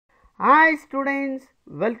Hi students,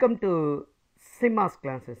 welcome to Simmas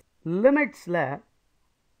classes. Limits la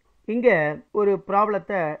inga oru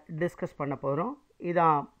problemத்தை discuss பண்ண போறோம்.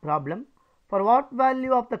 இதான் problem. For what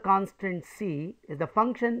value of the constant c is the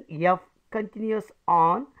function f continuous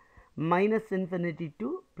on minus infinity to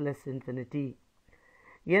plus infinity?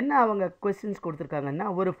 என்ன அவங்க questions கொடுத்திருக்காங்கன்னா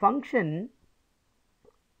ஒரு function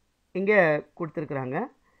இங்க கொடுத்திருக்காங்க.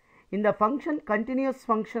 இந்த function continuous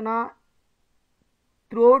functionா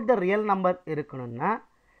throughout the real number இருக்கணும்னா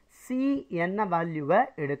c என்ன வேல்யூவை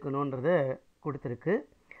எடுக்கணும்ன்றது கொடுத்திருக்கு.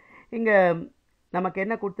 இங்க நமக்கு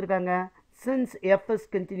என்ன கொடுத்திருக்காங்க, since f is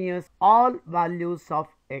continuous all values of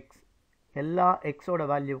x, எல்லா x ஓட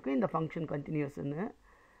வேல்யூக்கு இந்த ஃபங்க்ஷன் கண்டினியூஸ்னு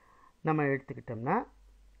நம்ம எடுத்துக்கிட்டோம்னா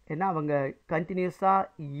என்ன, அவங்க கண்டினியூஸா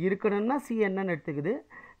இருக்கணும்னா c என்னன்னு எடுத்துக்குது.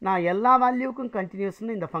 நான் எல்லா வேல்யூக்கும்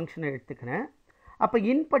கண்டினியூஸ்னு இந்த ஃபங்க்ஷனை எடுத்துக்கிறேன். அப்போ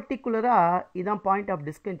இன் பர்டிகுலரா இதான் point of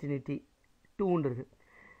discontinuity 2ன்றது.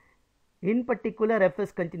 In particular f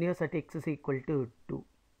is continuous at x is equal to 2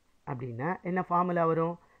 அப்படின்னா என்ன ஃபார்முலா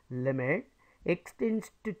வரும், limit x tends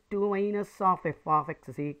to 2 minus of f of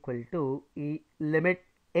x is equal to limit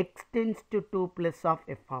x tends to 2 plus of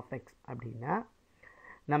f of x. அப்படின்னா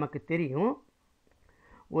நமக்கு தெரியும்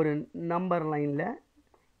ஒரு number லைனில்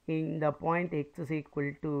இந்த point x is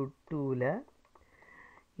equal to 2ல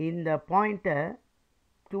இந்த பாயிண்ட்டை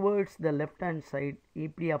towards the left hand side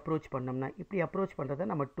இப்படி approach பண்ணோம்னா, இப்படி அப்ரோச் பண்ணுறதை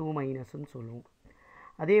நம்ம 2 மைனஸ்ன்னு சொல்லுவோம்.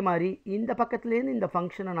 அதே மாதிரி இந்த பக்கத்துலேருந்து இந்த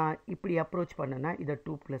ஃபங்க்ஷனை நான் இப்படி அப்ரோச் பண்ணேன்னா இதை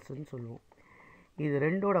 2 ப்ளஸ்ன்னு சொல்லுவோம். இது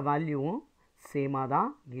ரெண்டோட வேல்யூவும் சேமாக தான்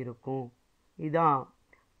இருக்கும். இதுதான்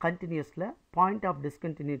கண்டினியூஸில் பாயிண்ட் ஆஃப்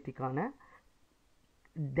டிஸ்கண்டினியூட்டிக்கான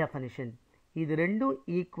டெஃபனிஷன். இது ரெண்டும்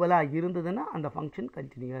ஈக்குவலாக இருந்ததுன்னா அந்த ஃபங்க்ஷன்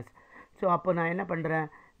கண்டினியூஸ். ஸோ அப்போ நான் என்ன பண்ணுறேன்,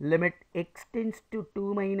 limit X tends to 2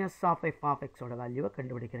 minus of F of எக்ஸோட வேல்யூவை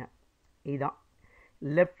கண்டுபிடிக்கிறேன். இதுதான்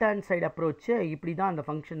லெஃப்ட் ஹேண்ட் சைடு அப்ரோச்சு. இப்படி தான் அந்த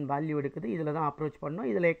ஃபங்க்ஷன் வேல்யூ எடுக்குது. இதில் தான் அப்ரோச் பண்ணணும்.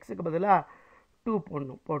 இதில் எக்ஸுக்கு பதிலாக 2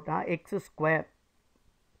 போடணும். போட்டால் எக்ஸ் ஸ்கொயர்,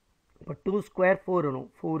 இப்போ 2 ஸ்கொயர் 4 வரும்,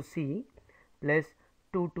 4c ப்ளஸ்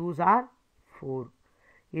 2 2s are 4.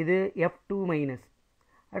 இது f2 மைனஸ்,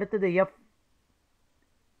 அடுத்தது f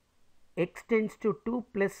X tends to 2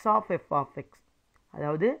 plus of F of X.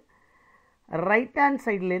 அதாவது ரைட் ஹேண்ட்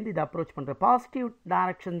சைட்லேருந்து இதை அப்ரோச் பண்ணுற பாசிட்டிவ்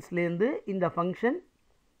டைரக்ஷன்ஸ்லேருந்து இந்த ஃபங்க்ஷன்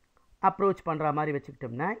அப்ரோச் பண்ணுற மாதிரி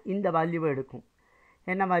வச்சுக்கிட்டோம்னா இந்த வேல்யூவை எடுக்கும்.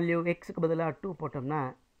 என்ன வேல்யூ, எக்ஸுக்கு பதிலாக 2 போட்டோம்னா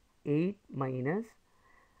 8 மைனஸ்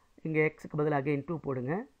இங்கே எக்ஸுக்கு பதிலாக அகைன் 2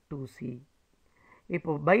 போடுங்க 2c.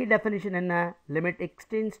 இப்போ பை டெஃபினிஷன் என்ன, limit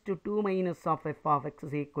X tends to 2 minus of F of X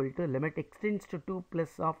is equal to limit X tends to 2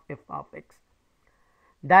 plus of F of X.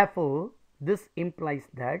 Therefore this implies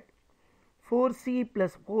that 4c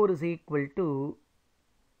plus 4 is equal to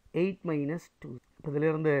 8 minus 2. இப்போ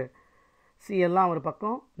இதிலிருந்து c எல்லாம் ஒரு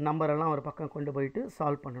பக்கம், number எல்லாம் ஒரு பக்கம் கொண்டு போயிட்டு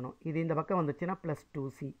சால்வ் பண்ணணும். இது இந்த பக்கம் வந்துச்சுன்னா ப்ளஸ்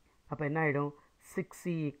 2c, அப்போ என்ன ஆகிடும்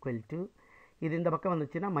 6c ஈக்குவல் டு, இது இந்த பக்கம்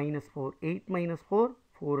வந்துச்சுன்னா மைனஸ் 4, 8 மைனஸ் 4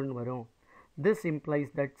 4ன்னு வரும். This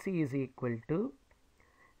implies that c is equal to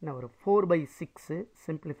என்ன ஒரு 4/6,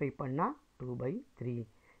 சிம்பிளிஃபை பண்ணால் 2/3.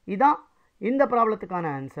 இதான் இந்த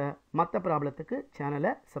ப்ராப்ளத்துக்கான ஆன்சர். மற்ற ப்ராப்ளத்துக்கு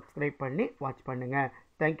சேனலை சப்ஸ்கிரைப் பண்ணி வாட்ச் பண்ணுங்கள்.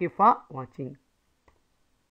 தேங்க்யூ ஃபார் வாட்சிங்.